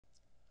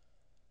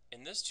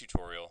In this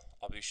tutorial,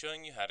 I'll be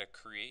showing you how to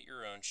create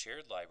your own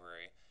shared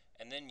library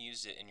and then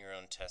use it in your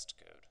own test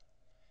code.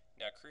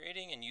 Now,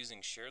 creating and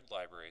using shared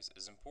libraries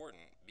is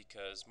important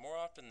because more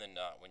often than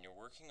not, when you're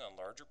working on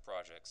larger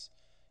projects,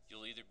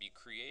 you'll either be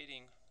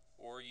creating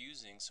or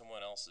using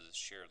someone else's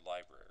shared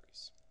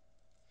libraries.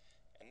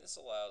 And this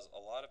allows a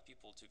lot of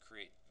people to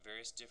create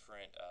various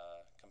different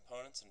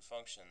components and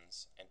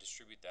functions and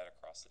distribute that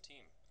across the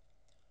team.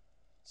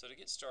 So to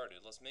get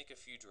started, let's make a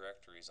few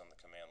directories on the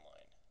command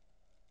line.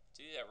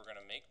 To do that, we're going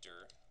to make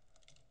dir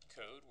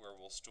code, where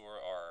we'll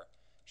store our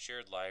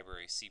shared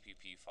library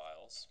CPP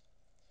files,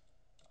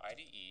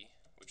 IDE,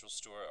 which will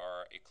store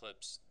our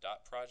Eclipse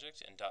 .project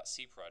and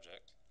 .c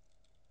project,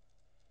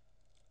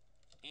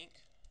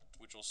 inc,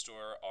 which will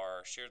store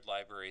our shared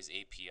library's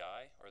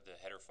API, or the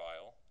header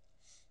file,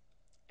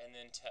 and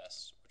then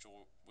test, which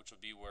will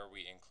be where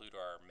we include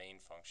our main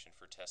function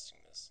for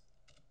testing this.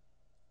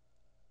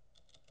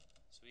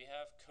 So we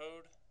have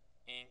code,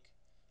 inc,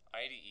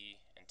 IDE,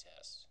 and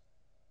test.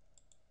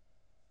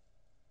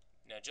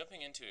 Now,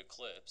 jumping into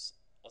Eclipse,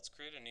 let's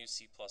create a new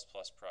C++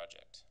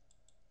 project.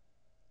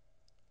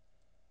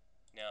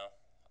 Now,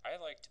 I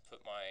like to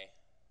put my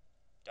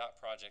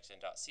 .project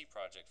and .c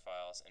project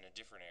files in a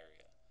different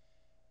area.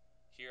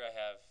 Here I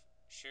have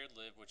shared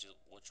lib, which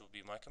will be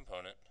my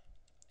component,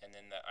 and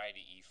then the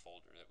IDE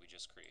folder that we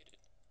just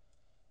created.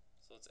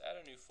 So let's add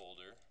a new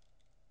folder,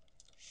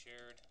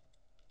 shared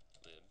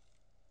lib,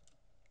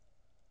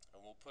 and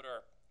we'll put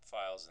our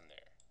files in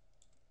there.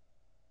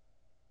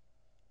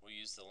 We'll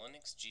use the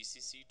Linux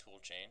GCC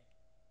toolchain.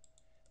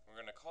 We're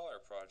going to call our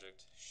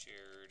project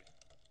shared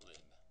lib.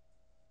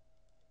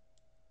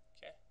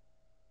 Okay.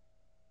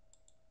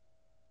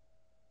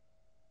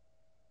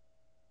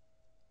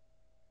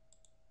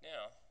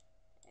 Now,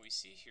 we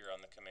see here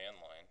on the command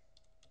line,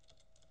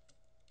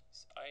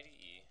 this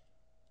IDE,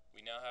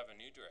 we now have a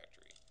new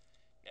directory.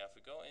 Now, if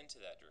we go into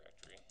that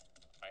directory,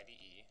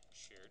 IDE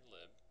shared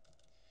lib,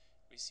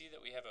 we see that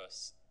we have a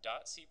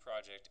 .c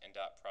project and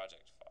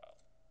 .project file.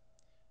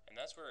 And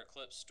that's where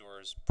Eclipse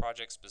stores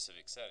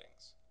project-specific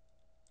settings.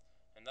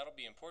 And that'll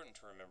be important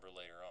to remember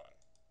later on.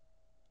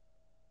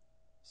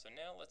 So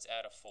now let's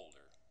add a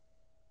folder.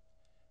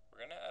 We're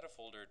going to add a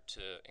folder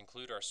to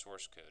include our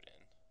source code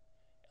in.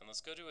 And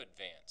let's go to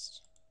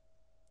Advanced.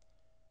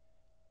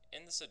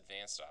 In this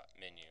Advanced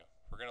menu,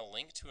 we're going to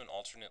link to an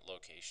alternate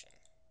location.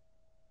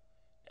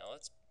 Now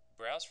let's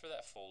browse for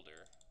that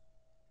folder.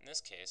 In this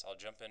case, I'll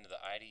jump into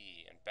the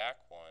IDE and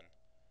back one,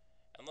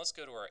 and let's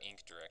go to our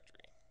inc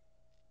directory.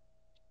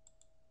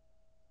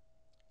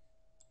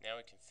 Now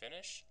we can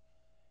finish,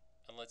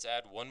 and let's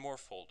add one more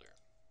folder.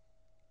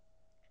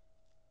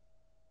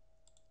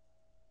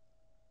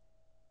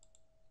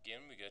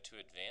 Again, we go to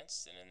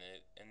Advanced, and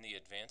in the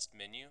Advanced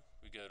menu,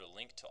 we go to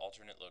Link to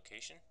Alternate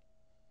Location.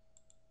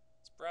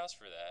 Let's browse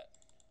for that,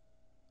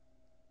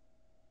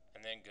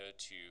 and then go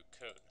to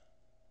Code.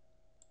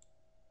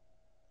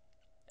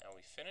 Now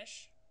we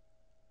finish,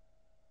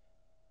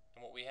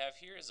 and what we have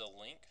here is a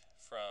link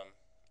from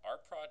our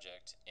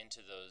project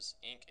into those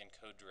inc and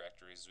code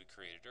directories we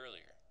created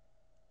earlier.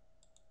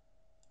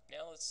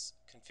 Now let's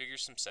configure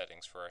some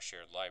settings for our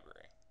shared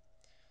library.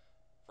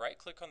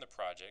 Right-click on the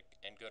project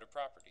and go to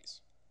Properties.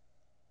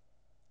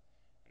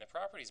 In the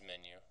Properties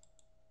menu,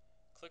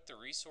 click the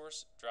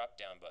Resource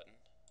drop-down button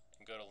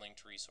and go to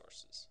Linked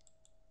Resources.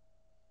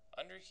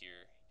 Under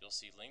here, you'll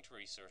see Linked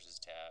Resources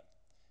tab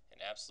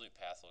and Absolute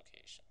Path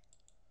Location.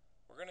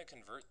 We're going to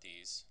convert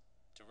these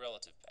to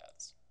relative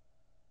paths.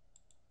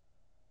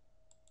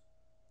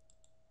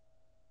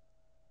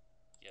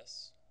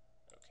 Yes?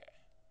 Okay.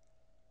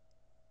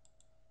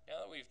 Now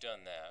that we've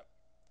done that,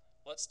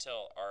 let's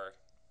tell our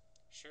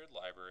shared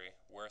library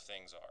where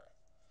things are.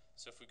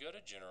 So if we go to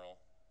General,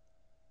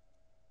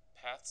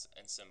 Paths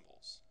and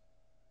Symbols.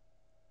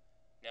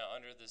 Now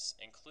under this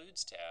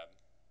Includes tab,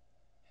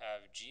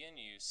 have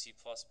GNU C++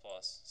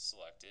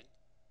 selected,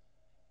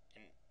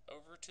 and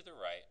over to the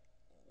right,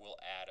 we'll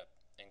add a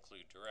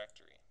include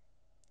directory.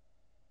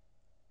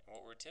 And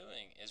what we're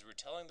doing is we're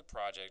telling the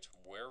project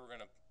where we're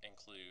going to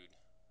include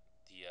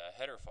the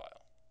header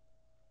file.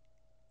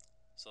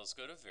 So let's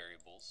go to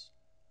Variables,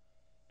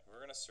 and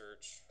we're going to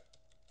search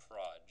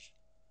proj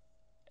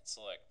and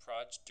select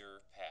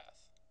projdir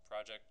path,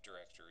 project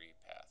directory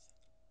path.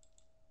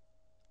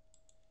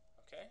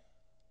 Okay?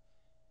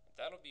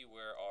 That'll be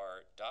where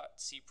our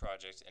 .c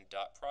project and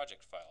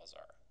 .project files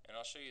are, and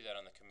I'll show you that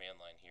on the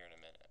command line here in a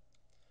minute.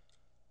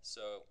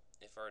 So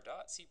if our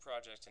 .c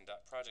project and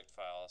 .project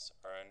files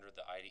are under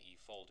the IDE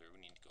folder,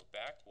 we need to go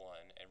back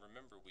one, and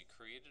remember we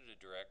created a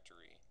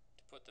directory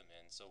to put them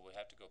in, so we'll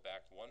have to go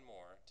back one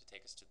more to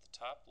take us to the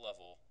top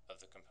level of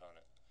the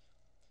component.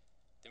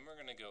 Then we're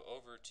going to go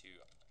over to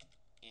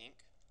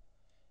inc,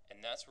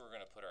 and that's where we're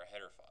going to put our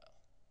header file.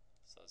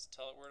 So let's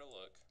tell it where to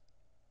look,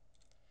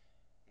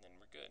 and then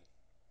we're good.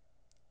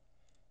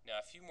 Now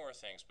a few more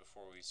things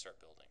before we start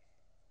building.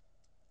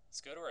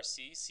 Let's go to our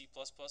C++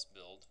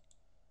 build,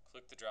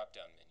 click the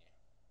drop-down menu.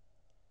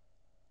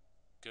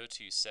 Go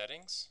to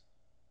Settings,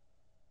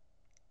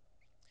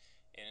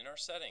 and in our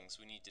settings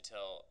we need to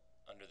tell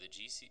under the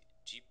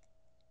GCC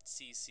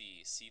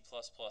C++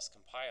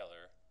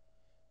 compiler,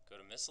 go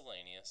to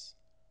miscellaneous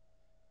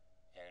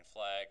and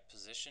flag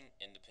position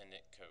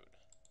independent code.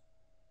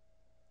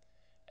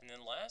 And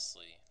then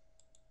lastly,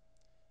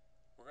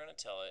 we're going to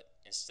tell it,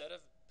 instead of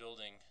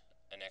building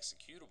an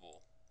executable,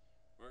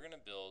 we're going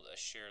to build a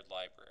shared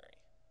library.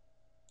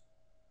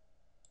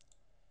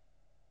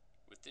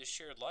 With this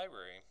shared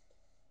library,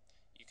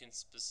 you can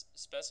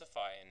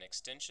specify an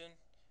extension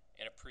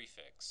and a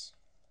prefix.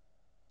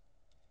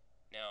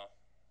 Now,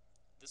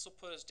 this will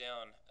put us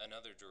down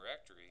another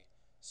directory,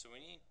 so we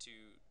need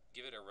to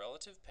give it a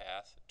relative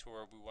path to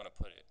where we want to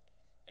put it.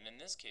 And in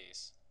this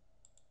case,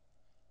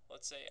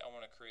 let's say I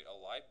want to create a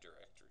lib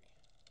directory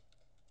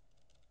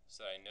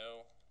so that I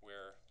know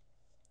where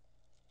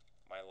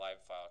my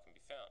lib file can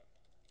be found.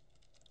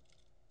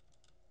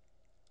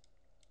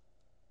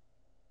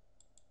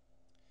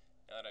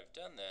 Now that I've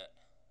done that,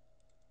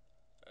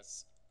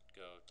 let's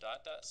go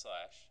dot dot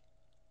slash,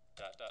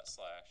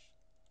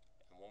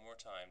 and one more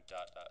time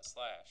dot dot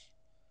slash.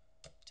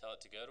 Tell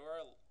it to go to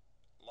our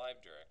lib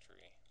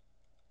directory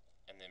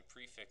and then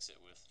prefix it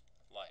with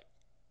lib.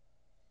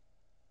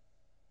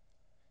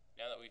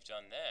 Now that we've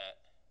done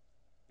that,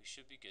 we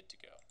should be good to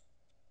go.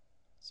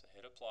 So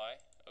hit apply,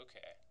 OK.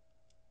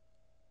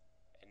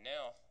 And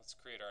now let's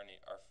create our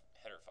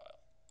header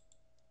file.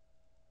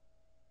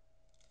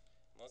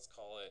 Let's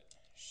call it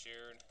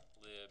sharedlib.h.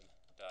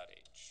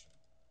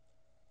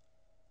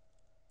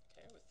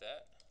 Okay, with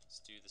that, let's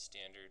do the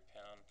standard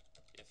pound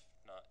if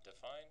not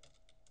defined.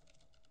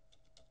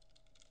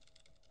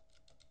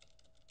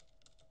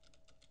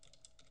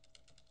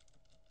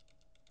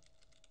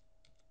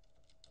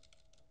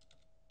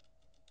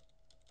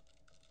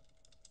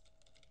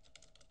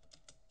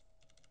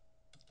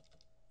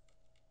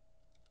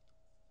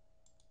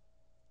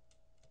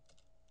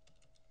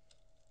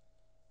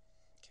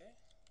 Okay,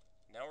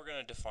 now we're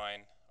going to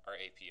define our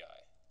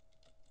API.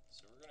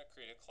 So we're going to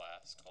create a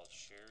class called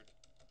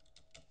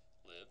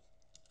sharedlib.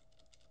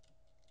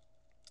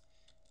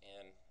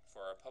 And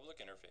for our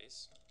public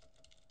interface,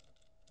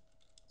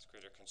 let's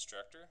create a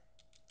constructor.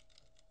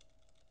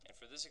 And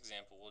for this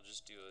example, we'll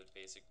just do a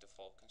basic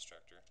default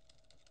constructor.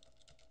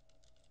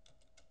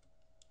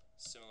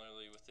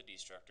 Similarly with the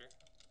destructor.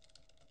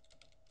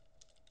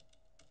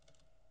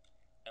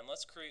 And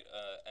let's create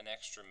an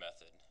extra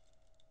method,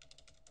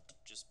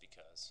 just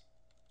because.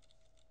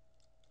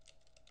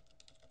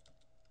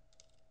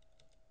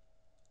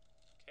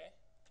 Okay.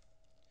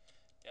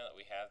 Now that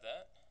we have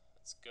that,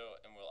 let's go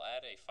and we'll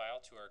add a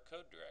file to our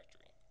code directory.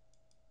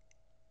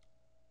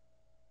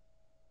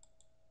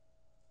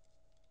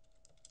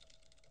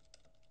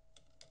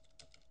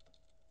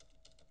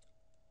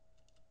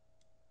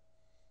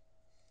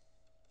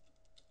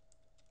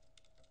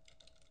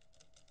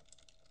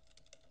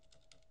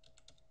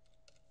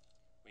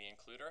 We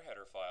include our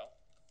header file,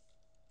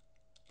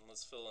 and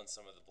let's fill in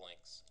some of the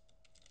blanks.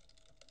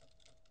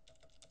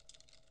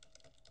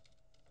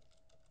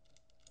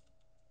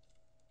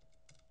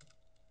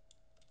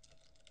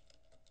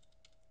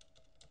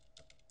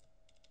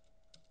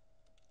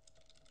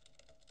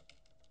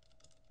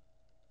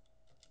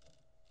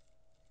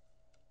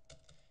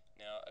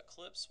 Now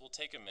Eclipse will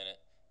take a minute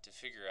to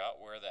figure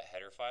out where that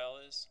header file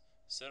is,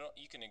 so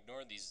you can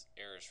ignore these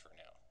errors for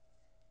now.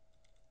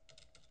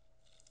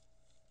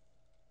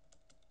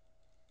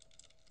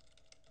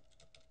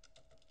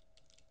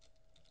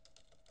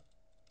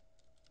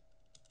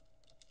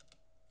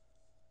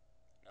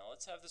 Now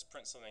let's have this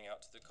print something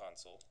out to the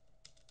console.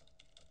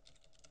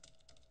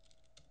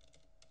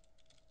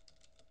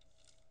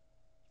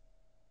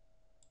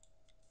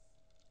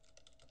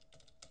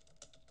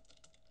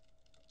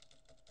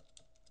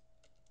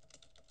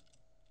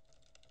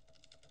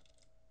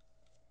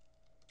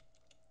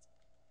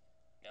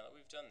 Now that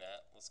we've done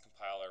that, let's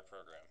compile our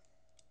program.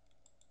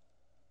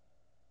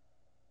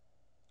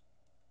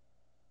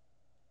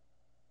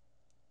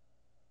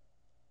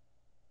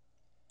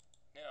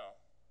 Now,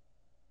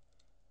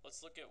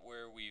 let's look at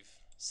where we've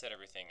set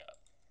everything up.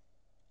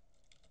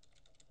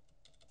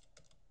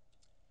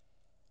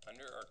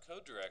 Under our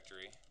code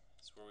directory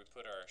is where we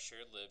put our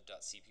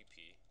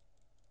sharedlib.cpp.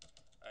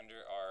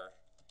 Under our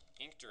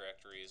inc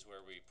directory is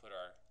where we put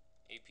our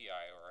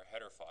API or our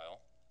header file.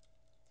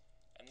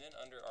 And then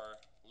under our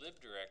lib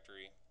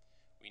directory,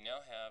 we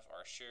now have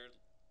our sharedlib.so.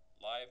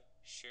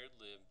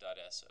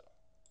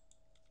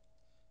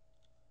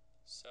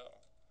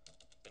 So,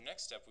 the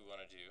next step we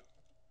want to do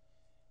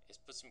is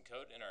put some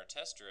code in our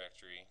test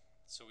directory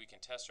so we can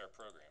test our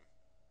program.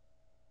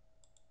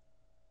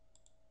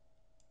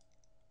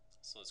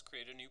 So let's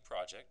create a new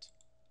project.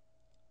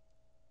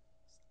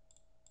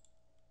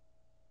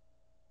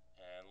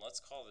 And let's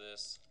call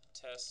this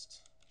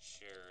test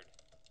shared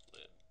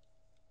lib.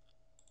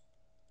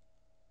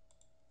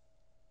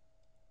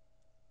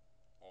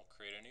 We'll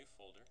create a new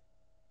folder.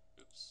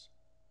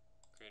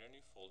 Create a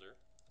new folder.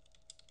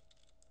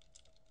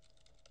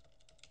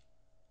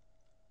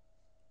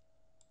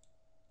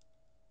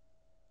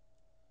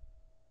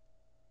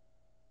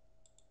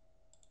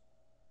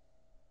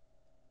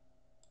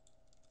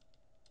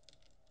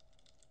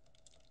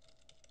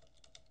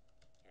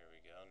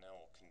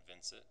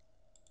 evince it.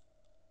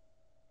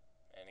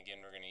 And again,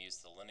 we're going to use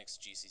the Linux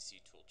GCC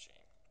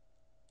toolchain.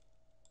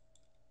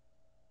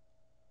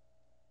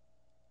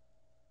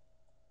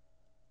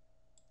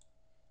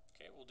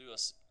 Okay, we'll do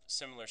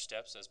similar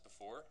steps as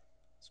before.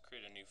 Let's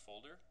create a new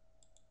folder.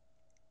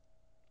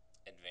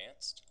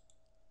 Advanced.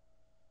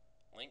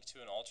 Link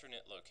to an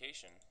alternate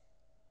location.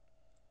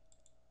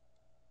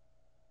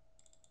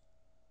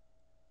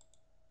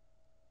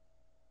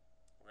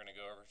 We're going to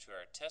go over to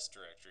our test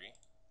directory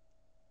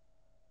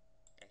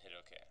and hit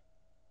OK.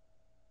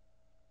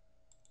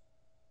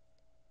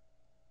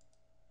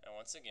 Now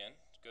once again,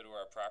 go to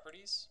our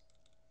properties,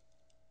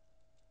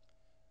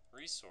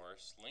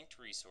 resource, linked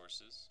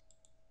resources,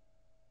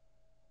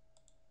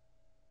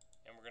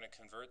 and we're going to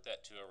convert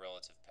that to a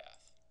relative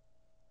path.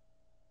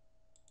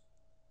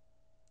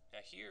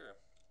 Now here,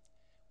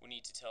 we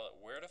need to tell it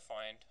where to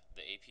find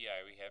the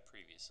API we had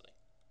previously.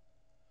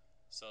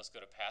 So let's go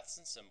to Paths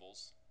and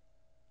Symbols,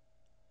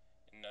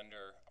 and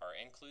under our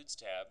Includes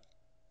tab,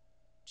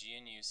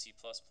 GNU C++,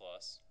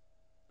 let's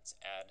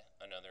add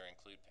another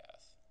include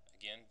path.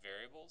 Again,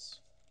 variables,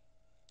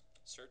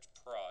 search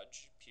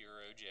proj,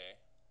 P-R-O-J,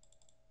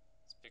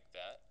 let's pick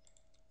that,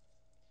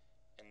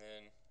 and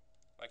then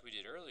like we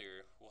did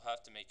earlier, we'll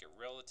have to make it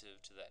relative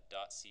to that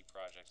 .c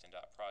project and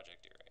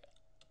 .project area.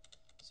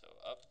 So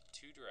up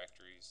 2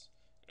 directories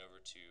and over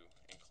to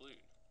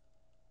include.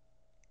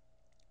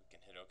 We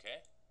can hit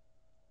OK.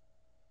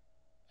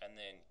 And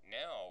then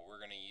now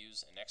we're going to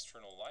use an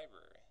external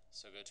library.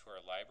 So go to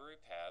our library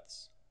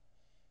paths,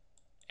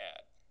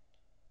 add.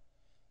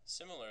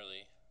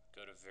 Similarly,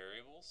 go to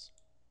variables.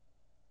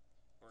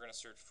 We're going to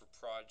search for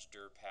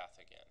proj.dir path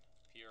again,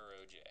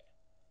 P-R-O-J.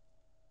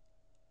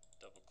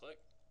 Double click.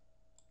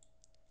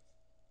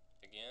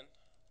 Again,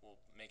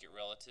 we'll make it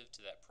relative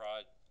to that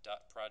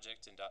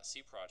 .project and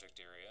 .c project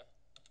area.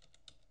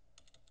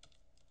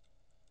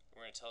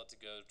 We're going to tell it to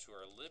go to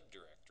our lib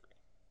directory.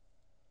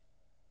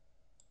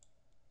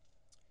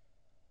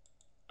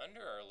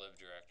 Under our lib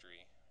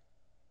directory,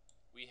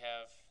 we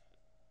have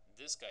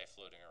this guy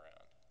floating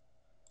around.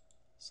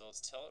 So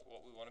let's tell it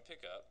what we want to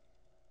pick up,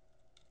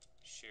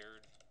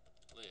 shared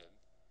lib.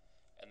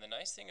 And the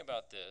nice thing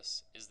about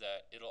this is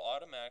that it'll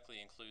automatically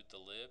include the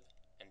lib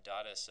and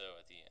 .so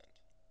at the end.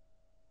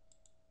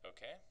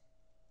 Okay?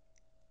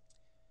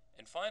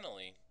 And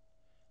finally,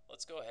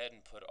 let's go ahead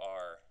and put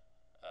our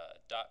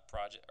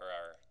 .project or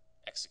our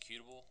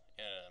executable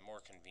in a more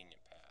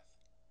convenient path.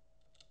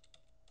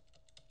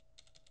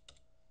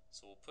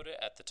 So we'll put it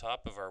at the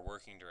top of our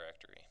working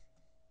directory.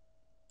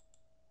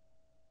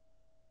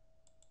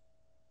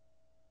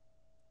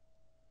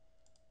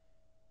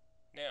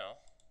 Now,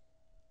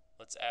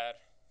 let's add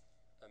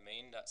a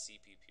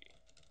main.cpp.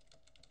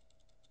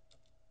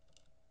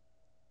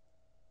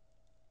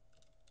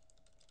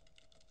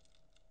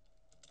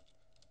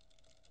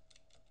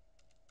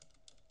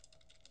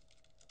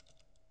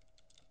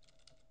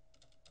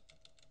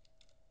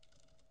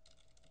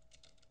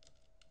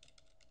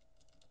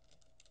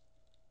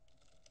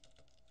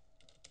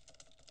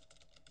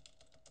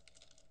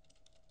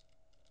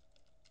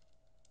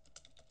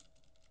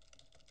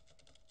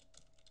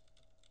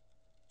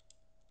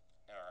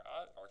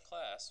 Now our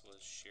class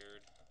was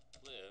shared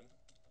lib.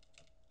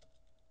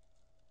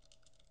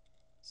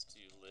 Let's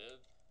do lib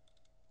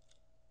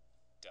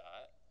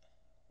dot,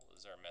 what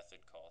was our method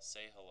called?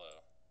 Say hello.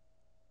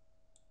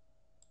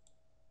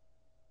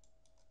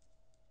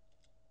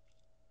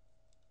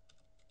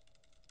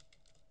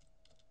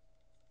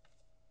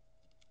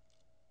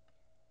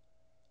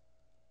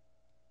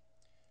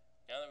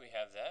 Now that we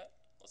have that,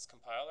 let's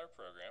compile our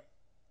program.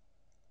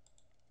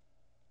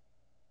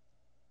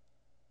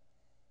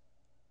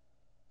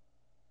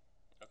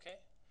 Okay,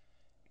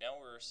 now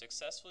we're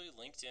successfully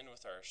linked in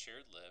with our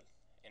shared lib,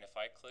 and if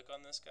I click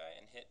on this guy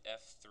and hit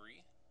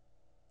F3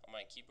 on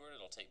my keyboard,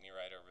 it'll take me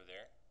right over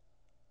there.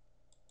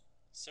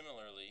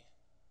 Similarly,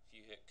 if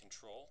you hit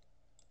Control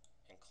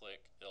and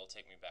click, it'll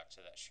take me back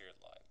to that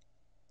shared lib.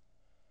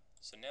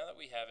 So now that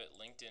we have it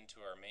linked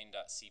into our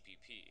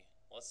main.cpp,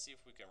 let's see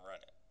if we can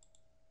run it.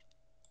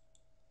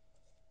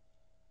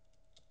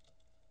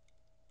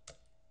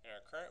 In our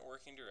current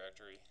working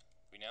directory,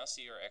 we now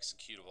see our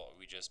executable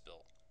we just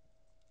built.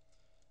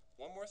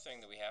 One more thing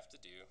that we have to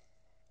do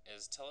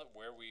is tell it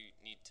where we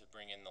need to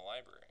bring in the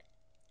library.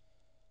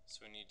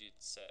 So we need to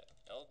set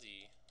ld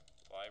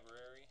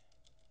library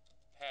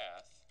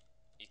path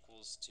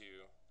equals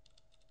to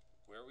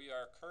where we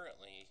are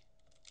currently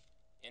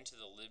into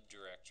the lib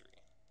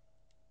directory.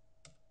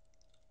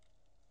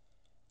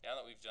 Now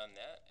that we've done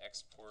that,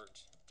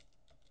 export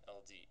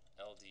ld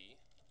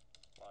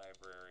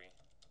library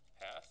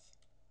path.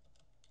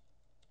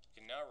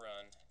 You can now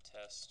run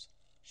test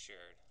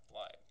shared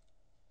lib.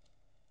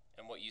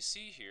 And what you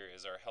see here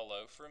is our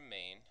hello from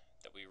main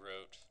that we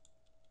wrote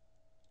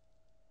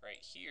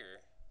right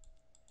here.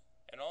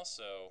 And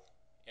also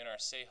in our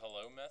say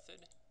hello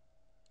method,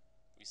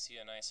 we see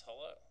a nice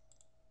hello.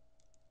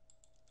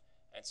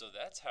 And so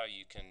that's how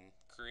you can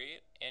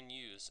create and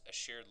use a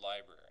shared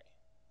library.